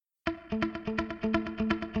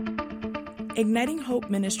Igniting Hope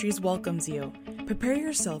Ministries welcomes you. Prepare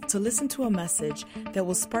yourself to listen to a message that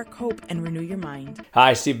will spark hope and renew your mind.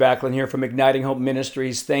 Hi, Steve Backlund here from Igniting Hope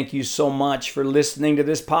Ministries. Thank you so much for listening to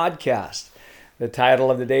this podcast. The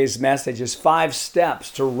title of today's message is 5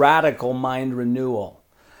 Steps to Radical Mind Renewal.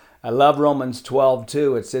 I love Romans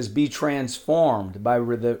 12:2. It says, be transformed by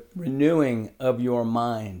the renewing of your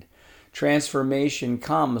mind. Transformation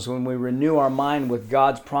comes when we renew our mind with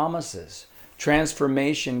God's promises.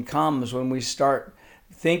 Transformation comes when we start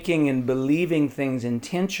thinking and believing things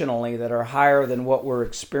intentionally that are higher than what we're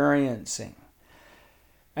experiencing.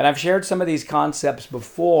 And I've shared some of these concepts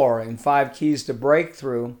before in 5 Keys to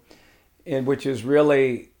Breakthrough, which is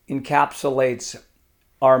really encapsulates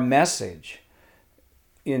our message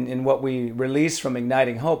in what we release from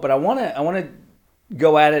Igniting Hope. But I want to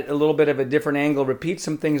go at it a little bit of a different angle, repeat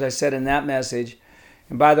some things I said in that message.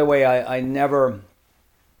 And by the way,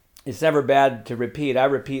 it's never bad to repeat. I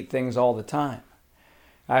repeat things all the time.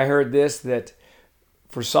 I heard this, that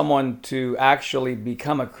for someone to actually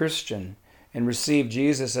become a Christian and receive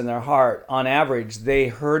Jesus in their heart, on average, they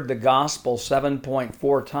heard the gospel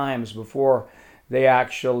 7.4 times before they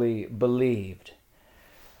actually believed.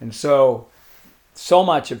 And so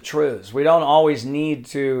much of truths. We don't always need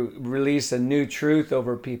to release a new truth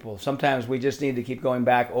over people. Sometimes we just need to keep going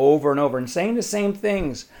back over and over and saying the same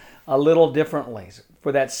things a little differently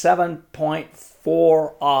for that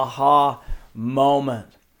 7.4 aha moment.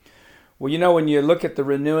 Well, you know, when you look at the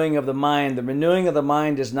renewing of the mind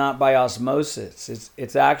is not by osmosis.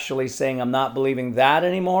 It's actually saying, I'm not believing that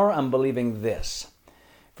anymore, I'm believing this.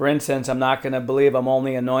 For instance, I'm not going to believe I'm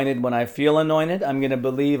only anointed when I feel anointed. I'm going to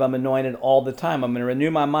believe I'm anointed all the time. I'm going to renew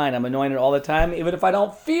my mind. I'm anointed all the time. Even if I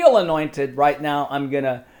don't feel anointed right now, I'm going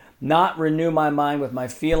to not renew my mind with my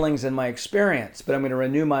feelings and my experience, but I'm going to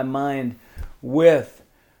renew my mind with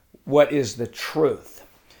what is the truth.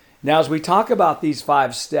 Now, as we talk about these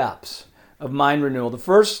 5 steps of mind renewal, the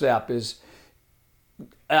first step is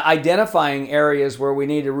identifying areas where we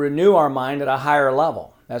need to renew our mind at a higher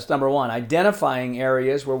level. That's number 1, identifying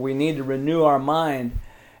areas where we need to renew our mind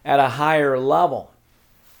at a higher level.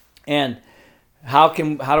 And how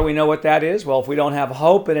do we know what that is? Well, if we don't have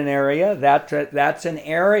hope in an area, that's an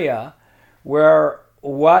area where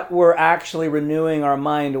what we're actually renewing our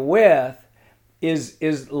mind with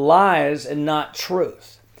is lies and not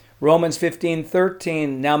truth. Romans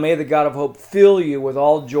 15:13, now may the God of hope fill you with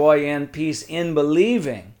all joy and peace in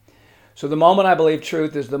believing. So the moment I believe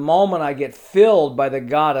truth is the moment I get filled by the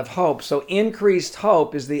God of hope. So increased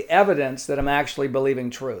hope is the evidence that I'm actually believing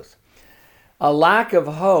truth. A lack of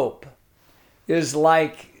hope is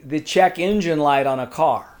like the check engine light on a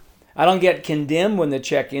car. I don't get condemned when the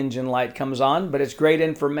check engine light comes on, but it's great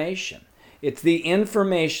information. It's the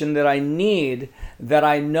information that I need, that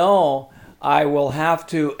I know I will have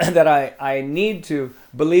to, that I need to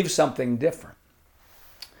believe something different.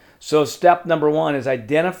 So step number 1 is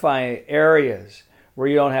identify areas where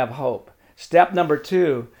you don't have hope. Step number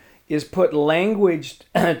 2 is put language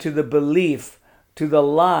to the belief, to the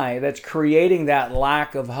lie that's creating that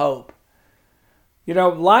lack of hope. You know,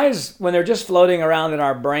 lies, when they're just floating around in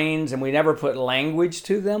our brains and we never put language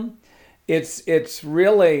to them, it's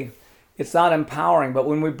not empowering. But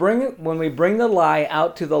when we bring the lie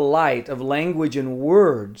out to the light of language and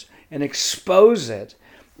words and expose it,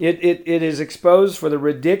 it is exposed for the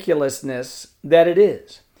ridiculousness that it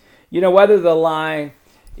is. You know, whether the lie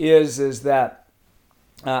is that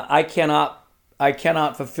I cannot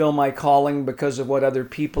fulfill my calling because of what other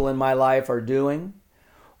people in my life are doing,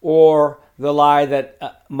 or the lie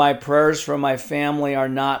that my prayers for my family are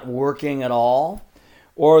not working at all,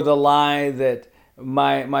 or the lie that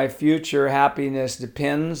my future happiness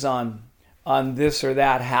depends on this or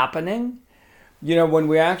that happening. You know, when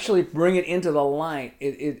we actually bring it into the light,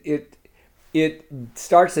 it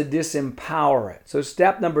starts to disempower it. So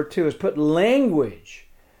step number 2 is put language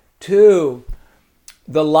to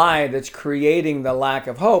the lie that's creating the lack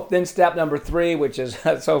of hope. Then step number 3, which is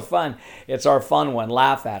so fun, it's our fun one,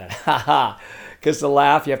 laugh at it. Because to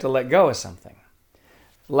laugh, you have to let go of something.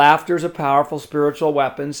 Laughter is a powerful spiritual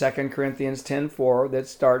weapon, 2 Corinthians 10:4, that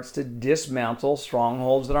starts to dismantle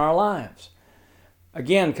strongholds in our lives.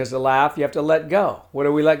 Again, because to laugh, you have to let go. What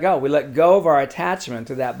do we let go? We let go of our attachment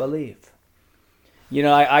to that belief. You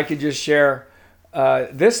know, I could just share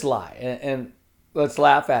this lie, and let's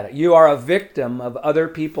laugh at it. You are a victim of other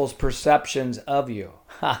people's perceptions of you.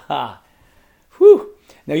 Ha ha. Whew.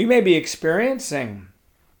 Now, you may be experiencing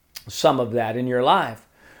some of that in your life,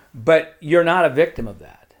 but you're not a victim of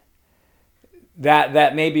that.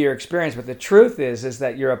 That may be your experience, but the truth is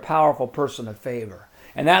that you're a powerful person of favor.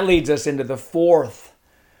 And that leads us into the fourth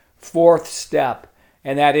step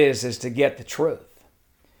and that is to get the truth.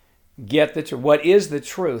 Get the truth. What is the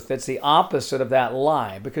truth? That's the opposite of that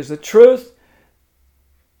lie, because the truth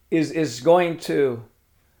is going to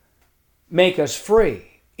make us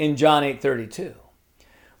free in John 8:32.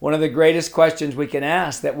 One of the greatest questions we can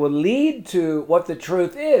ask that will lead to what the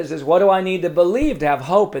truth is what do I need to believe to have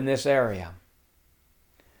hope in this area?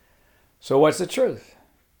 So what's the truth?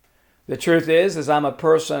 The truth is I'm a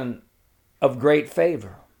person of great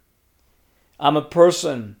favor. I'm a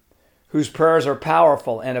person whose prayers are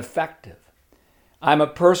powerful and effective. I'm a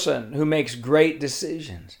person who makes great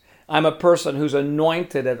decisions. I'm a person who's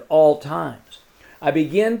anointed at all times. I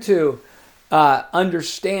begin to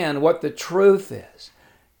understand what the truth is.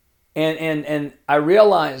 And I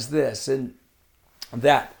realize this, and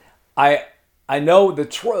that I know the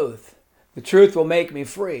truth. The truth will make me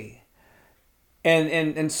free.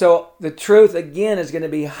 And so the truth, again, is going to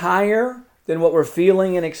be higher than what we're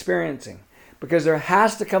feeling and experiencing. Because there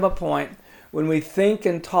has to come a point when we think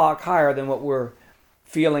and talk higher than what we're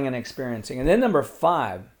feeling and experiencing. And then number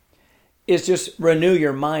 5 is just renew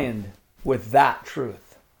your mind with that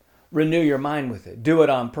truth. Renew your mind with it. Do it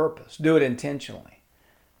on purpose. Do it intentionally.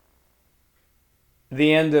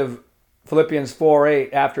 The end of Philippians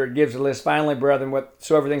 4:8, after it gives a list, finally, brethren,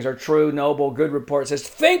 whatsoever things are true, noble, good report, says,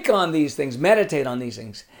 think on these things, meditate on these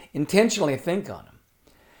things, intentionally think on them.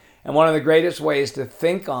 And one of the greatest ways to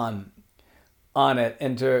think on it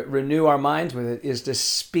and to renew our minds with it is to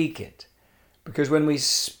speak it. Because when we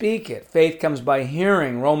speak it, faith comes by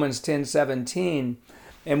hearing, Romans 10:17,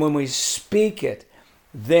 and when we speak it,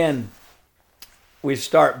 then we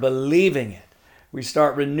start believing it. We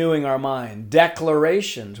start renewing our mind.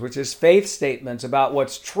 Declarations, which is faith statements about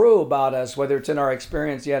what's true about us, whether it's in our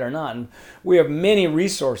experience yet or not. And we have many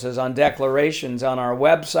resources on declarations on our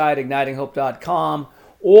website, ignitinghope.com,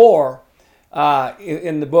 or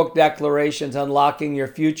in the book Declarations, Unlocking Your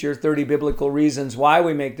Future, 30 Biblical Reasons Why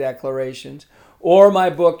We Make Declarations, or my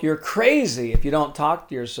book, You're Crazy If You Don't Talk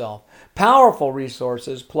to Yourself. Powerful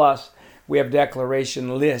resources, plus we have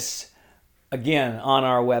declaration lists, again, on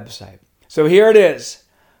our website. So here it is,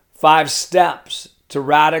 5 steps to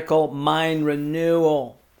radical mind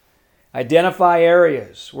renewal. Identify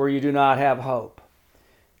areas where you do not have hope.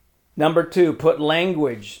 Number 2, put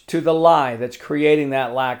language to the lie that's creating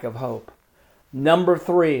that lack of hope. Number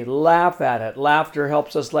 3, laugh at it. Laughter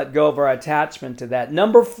helps us let go of our attachment to that.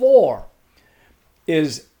 Number 4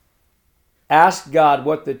 is ask God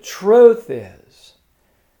what the truth is.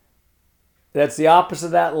 That's the opposite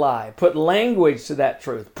of that lie. Put language to that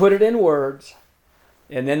truth. Put it in words.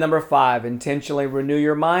 And then number 5, intentionally renew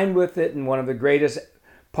your mind with it. And one of the greatest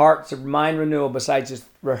parts of mind renewal, besides just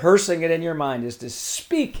rehearsing it in your mind, is to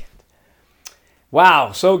speak it.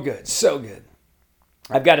 Wow, so good, so good.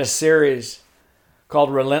 I've got a series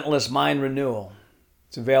called Relentless Mind Renewal.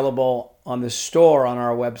 It's available on the store on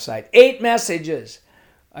our website. 8 messages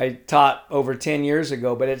I taught over 10 years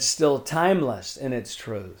ago, but it's still timeless in its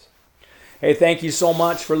truth. Hey, thank you so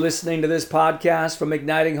much for listening to this podcast from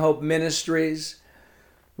Igniting Hope Ministries.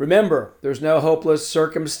 Remember, there's no hopeless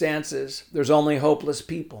circumstances. There's only hopeless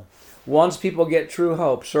people. Once people get true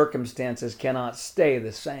hope, circumstances cannot stay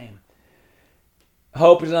the same.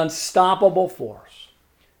 Hope is an unstoppable force.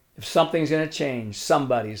 If something's going to change,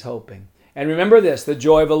 somebody's hoping. And remember this, the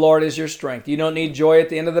joy of the Lord is your strength. You don't need joy at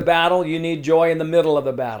the end of the battle. You need joy in the middle of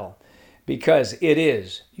the battle because it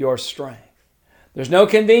is your strength. There's no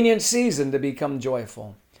convenient season to become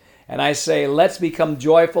joyful. And I say, let's become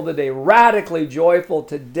joyful today, radically joyful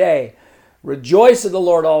today. Rejoice in the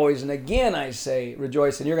Lord always. And again, I say,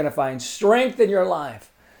 rejoice, and you're going to find strength in your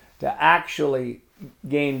life to actually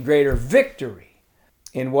gain greater victory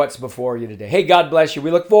in what's before you today. Hey, God bless you.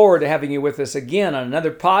 We look forward to having you with us again on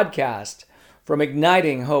another podcast from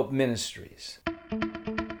Igniting Hope Ministries.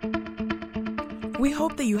 We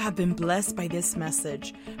hope that you have been blessed by this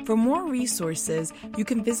message. For more resources, you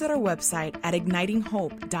can visit our website at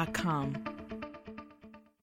ignitinghope.com.